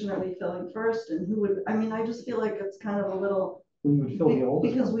position are we filling first and who would, I mean, I just feel like it's kind of a little. We would fill the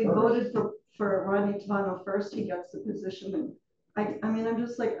oldest Because one we first. voted for Rodney Tavano first, he gets the position, and I mean, I'm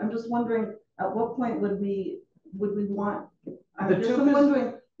just wondering, at what point would we want? The I'm just two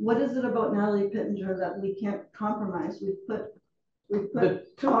wondering, what is it about Natalie Pittenger that we can't compromise? We've put. The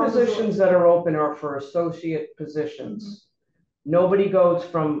 2 Paul Mazzola- positions that are open are for associate positions. Nobody goes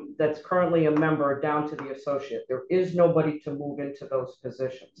from, that's currently a member down to the associate. There is nobody to move into those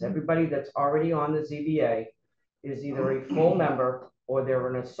positions. Everybody that's already on the ZBA is either a full member or they're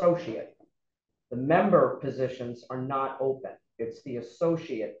an associate. The member positions are not open. It's the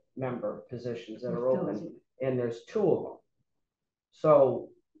associate member positions that are open, and there's 2 of them. So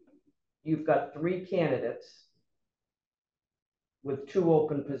you've got 3 candidates with 2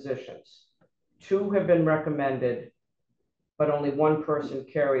 open positions. 2 have been recommended, but only 1 person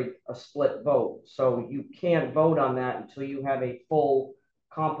carried a split vote. So you can't vote on that until you have a full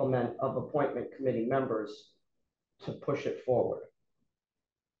complement of appointment committee members to push it forward.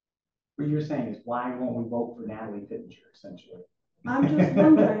 What you're saying is, why won't we vote for Natalie Pittenger, essentially? I'm just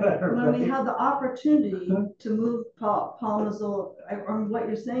wondering, when we had the opportunity to move Paul Mazzola, what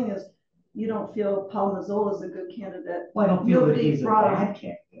you're saying is, you don't feel Paul Mazzola is a good candidate. Well, I don't feel that Nobody he's a brought him. bad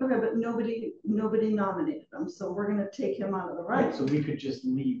candidate. Okay, but nobody nominated him, so we're gonna take him out of the Right, running. so we could just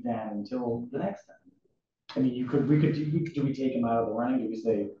leave that until the next time. I mean, do we take him out of the running? Do we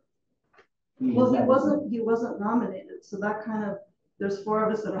say? Well, he wasn't nominated, so that kind of, there's 4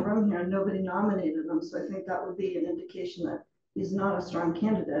 of us in a room here and nobody nominated him, so I think that would be an indication that he's not a strong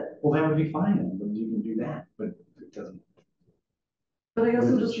candidate. Well, that would be fine then, but you can do that, but it doesn't. But I guess What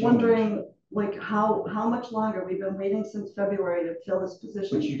I'm does it just change? wondering, like, how much longer? We've been waiting since February to fill this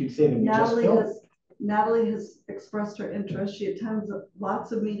position. But you could say that we just filled it. Natalie has expressed her interest. She attends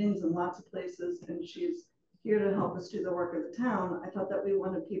lots of meetings in lots of places, and she's here to help us do the work of the town. I thought that we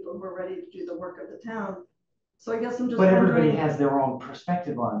wanted people who were ready to do the work of the town. So I guess I'm just But everybody wondering. has their own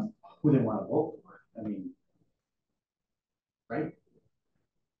perspective on who they want to vote for. I mean, right?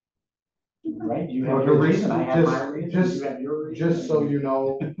 Right? You have Well, your the reason, I have my just- reason, just- you have your reason. Just so you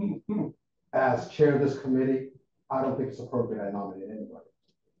know, as chair of this committee, I don't think it's appropriate I nominate anybody.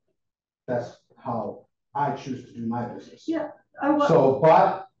 That's how I choose to do my business. Yeah. So,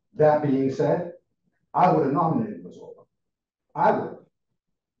 but that being said, I would have nominated Mazzola. I would have.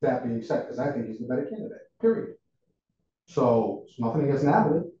 That being said, because I think he's the better candidate, period. So it's nothing against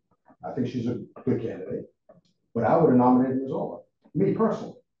Natalie. I think she's a good candidate, but I would have nominated Mazzola, me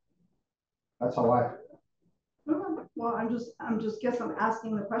personally. That's how I feel. Well, I'm just guess I'm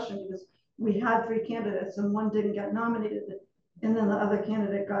asking the question because we had 3 candidates and 1 didn't get nominated, and then the other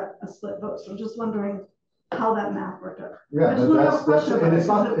candidate got a split vote. So I'm just wondering how that math worked out. Yeah, I just but want to have a question and about it's it,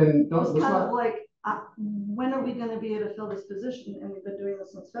 not, because and It's don't, let's kind of not, like, when are we going to be able to fill this position? And we've been doing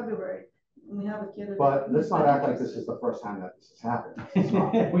this since February, and we have a candidate. but let's not act like this is the first time that this has happened. It's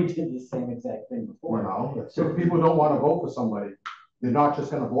not. We did the same exact thing You before. know, so if people don't want to vote for somebody, they're not just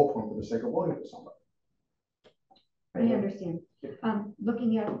gonna vote for them for the sake of voting for somebody. I understand.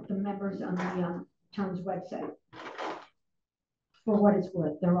 Looking at the members on the town's website, for what it's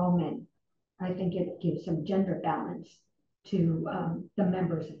worth, they're all men. I think it gives some gender balance to the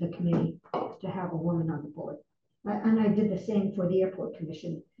members of the committee to have a woman on the board. And I did the same for the airport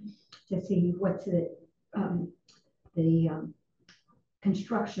commission to see what's the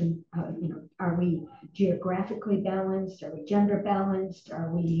construction, are we geographically balanced? Are we gender balanced?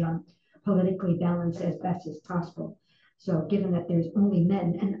 Are we politically balanced as best as possible? So given that there's only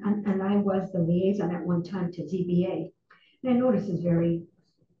men, and I was the liaison at one time to ZBA, and I noticed it's very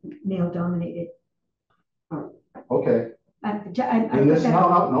male dominated. Okay, and this,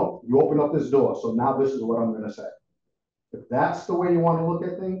 no, you open up this door, so now this is what I'm gonna say. If that's the way you wanna look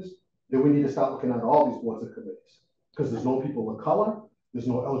at things, then we need to start looking at all these boards and committees. Because there's no people of color, there's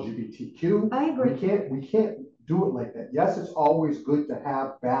no LGBTQ. I agree. We can't do it like that. Yes, it's always good to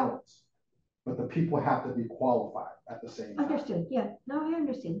have balance, but the people have to be qualified at the same time. Understood, yeah, no, I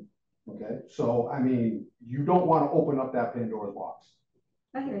understand. Okay, so I mean, you don't want to open up that Pandora's box,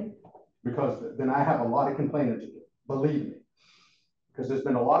 I hear you. because then I have a lot of complaining to do, believe me. Because there's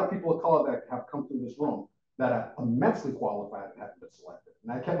been a lot of people of color that have come through this room that are immensely qualified and haven't been selected,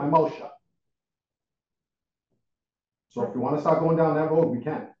 and I kept my mouth shut. So if you want to start going down that road, we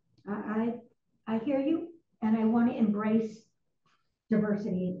can. I hear you, and I want to embrace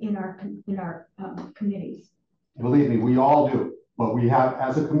diversity in our committees. Believe me, we all do, but we have,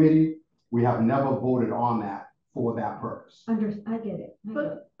 as a committee, we have never voted on that for that purpose. I get it.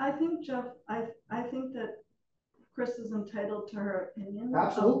 But I think, Jeff, I think that Chris is entitled to her opinion.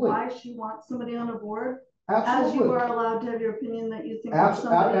 Absolutely. Of why she wants somebody on a board. Absolutely. As you are allowed to have your opinion that you think that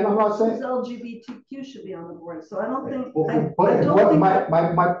Absolutely, and I'm not saying. who's LGBTQ should be on the board. So I don't think.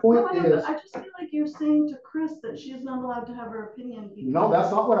 My point is. I just feel like you're saying to Chris that she's not allowed to have her opinion. No,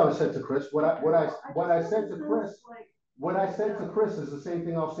 that's not what I said to Chris. What I said to Chris is the same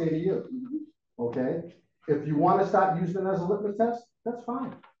thing I'll say to you. Okay? If you want to start using it as a litmus test, that's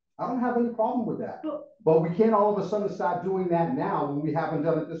fine. I don't have any problem with that. But we can't all of a sudden start doing that now when we haven't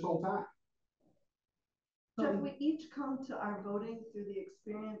done it this whole time. Jeff, we each come to our voting through the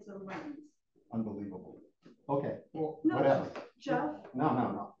experience of lens. Unbelievable. Okay, well, No, whatever. Jeff?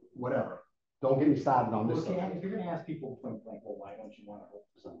 No, whatever. Don't get me started on this. Okay, if you're gonna ask people point blank, well, why don't you want to vote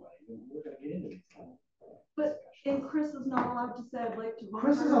for somebody? Then we're gonna get into these kind of But, and Chris is not allowed to say, I'd like to vote.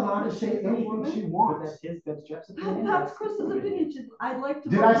 Chris for is her allowed to because say she's a anything woman. she But wants. that's Jeff's opinion. That's Chris's opinion. I'd like to.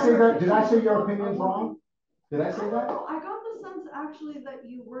 Did vote I for say her that? because Did I she's say a your woman. opinion's wrong? Did I I say don't that? know. I got the sense actually that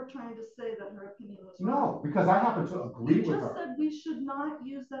you were trying to say that her opinion was No, wrong. because I happen to agree You with just her. said we should not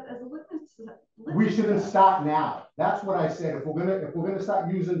use that as a litmus. We shouldn't start now. That's what I said. If we're gonna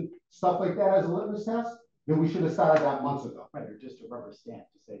start using stuff like that as a litmus test, then we should have started that months ago. Right, or just a rubber stamp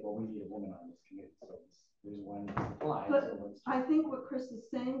to say, well, we need a woman on this committee, so there's one apply. But so let's- I think what Chris is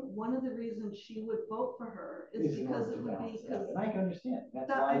saying, one of the reasons she would vote for her is in because order it to would be, balance it out. because And I can understand, that's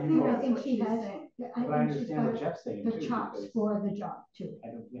that, why I you think vote. that's think what she she's has- saying. Yeah, But I think she's understand what got Jeff's saying the too. chops because for the job too. I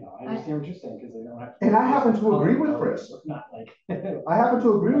don't, I understand what you're saying, because they don't have. And I happen to agree with Chris. Not like. I happen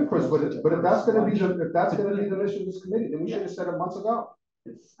to agree with Chris, but if that's gonna be the mission of this committee, then we should have said it months ago.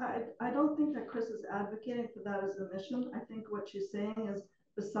 It's, I don't think that Chris is advocating for that as a mission. I think what she's saying is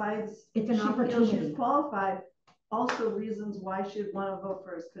besides It's an she feels opportunity. she's qualified, also reasons why she'd want to vote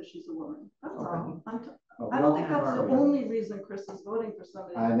for her is because she's a woman. That's all. I don't think that's the only reason Chris is voting for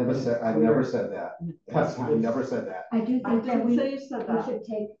somebody. I never said that. I never said that. I do I think that didn't say you said we that. should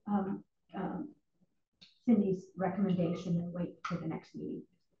take Cindy's recommendation and wait for the next meeting.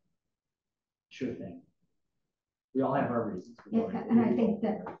 sure thing. We all have our reasons. for Yeah, voting. and I think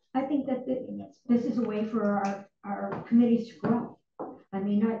that And that's fine. this is a way for our committees to grow. I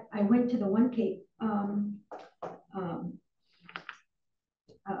mean, I went to the One Cape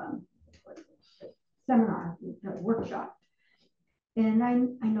seminar, workshop, and I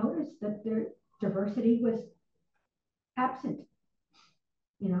noticed that their diversity was absent.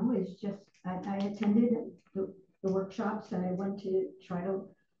 You know, it's just, I attended the workshops and I went to try to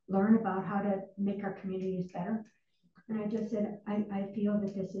learn about how to make our communities better. And I just said, I feel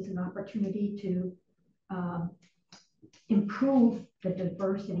that this is an opportunity to improve the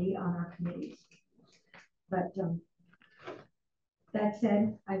diversity on our committees. But that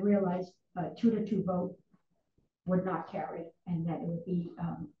said, I realized a 2-2 vote would not carry, and that it would be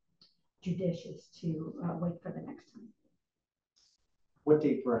judicious to wait for the next time. What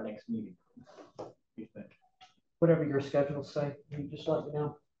date for our next meeting? You think? Whatever your schedules say, you just let me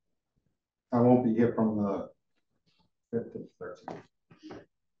know. I won't be here from the 5th to the 13th.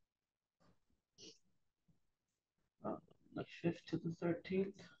 The 5th to the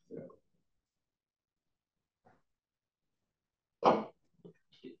 13th.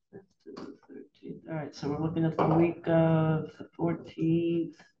 All right, so we're looking at the week of the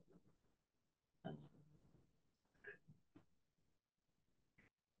 14th.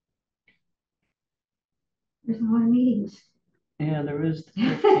 There's a lot of meetings. Yeah, there is the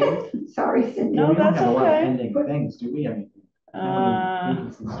 15th. Sorry, Cindy. No, We don't that's have a lot of okay. pending things, do we? I mean, how Uh, many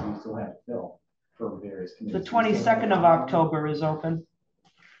vacancies do we still have to fill for various The committees? 22nd of October is open.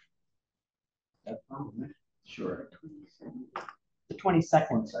 That's fine. Sure. The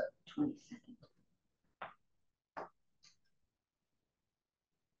 22nd. 22nd.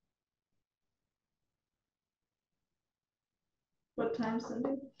 What time,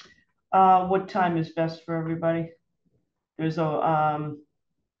 Cindy? What time is best for everybody? There's a,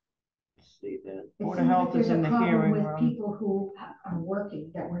 let's see, the It Board of seems like Health is there's a in the problem hearing with room. people who are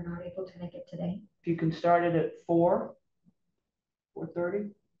working that were not able to make it today. If you can start it at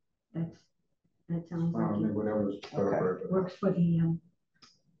 4:30? That sounds like it Whatever's better for everybody. works for the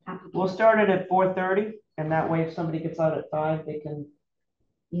applicant. We'll start it at 4:30, and that way if somebody gets out at 5, they can,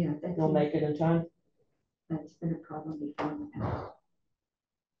 Yeah, they'll make it in time. that's been a problem before in the past.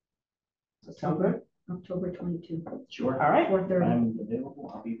 Does that sound good? October 22. Sure. All right, 4:30. I'm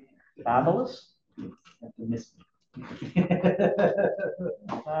available, I'll be there. fabulous, You have to miss me.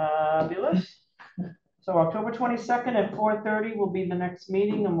 fabulous. So October 22nd at 4:30 will be the next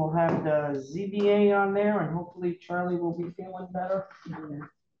meeting, and we'll have the ZBA on there, and hopefully Charlie will be feeling better. Yeah.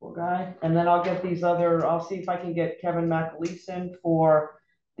 Poor guy. And then I'll get these other, I'll see if I can get Kevin McAleese in for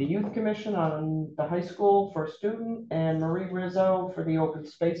the Youth Commission on the high school for student, and Marie Rizzo for the Open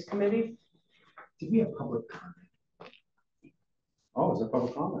Space Committee. Did we have public comment? Oh, is it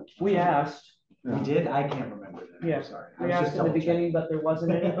public comment? We asked, Yeah. We did? I can't remember that. Yeah. I'm sorry. I we was just asked in the double beginning, but there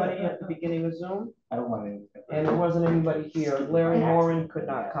wasn't anybody at the beginning of Zoom, I don't want to. and there wasn't anybody here. Larry Moran could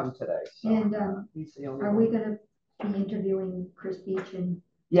not come today, so And he's the only are we one. gonna be interviewing Chris Beach and?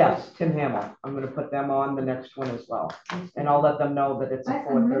 Yes, Tim Hamill. I'm gonna put them on the next one as well, and I'll let them know that it's a I'm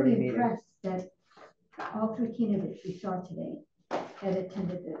 4:30 really meeting. impressed that all 3 candidates we saw today that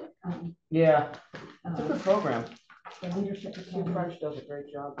attended Yeah, the it's a good program. leadership Sue academy. French does a great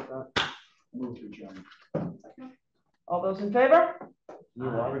job with that. Move to adjourn. All those in favor? You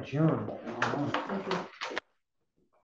are adjourned. Thank you.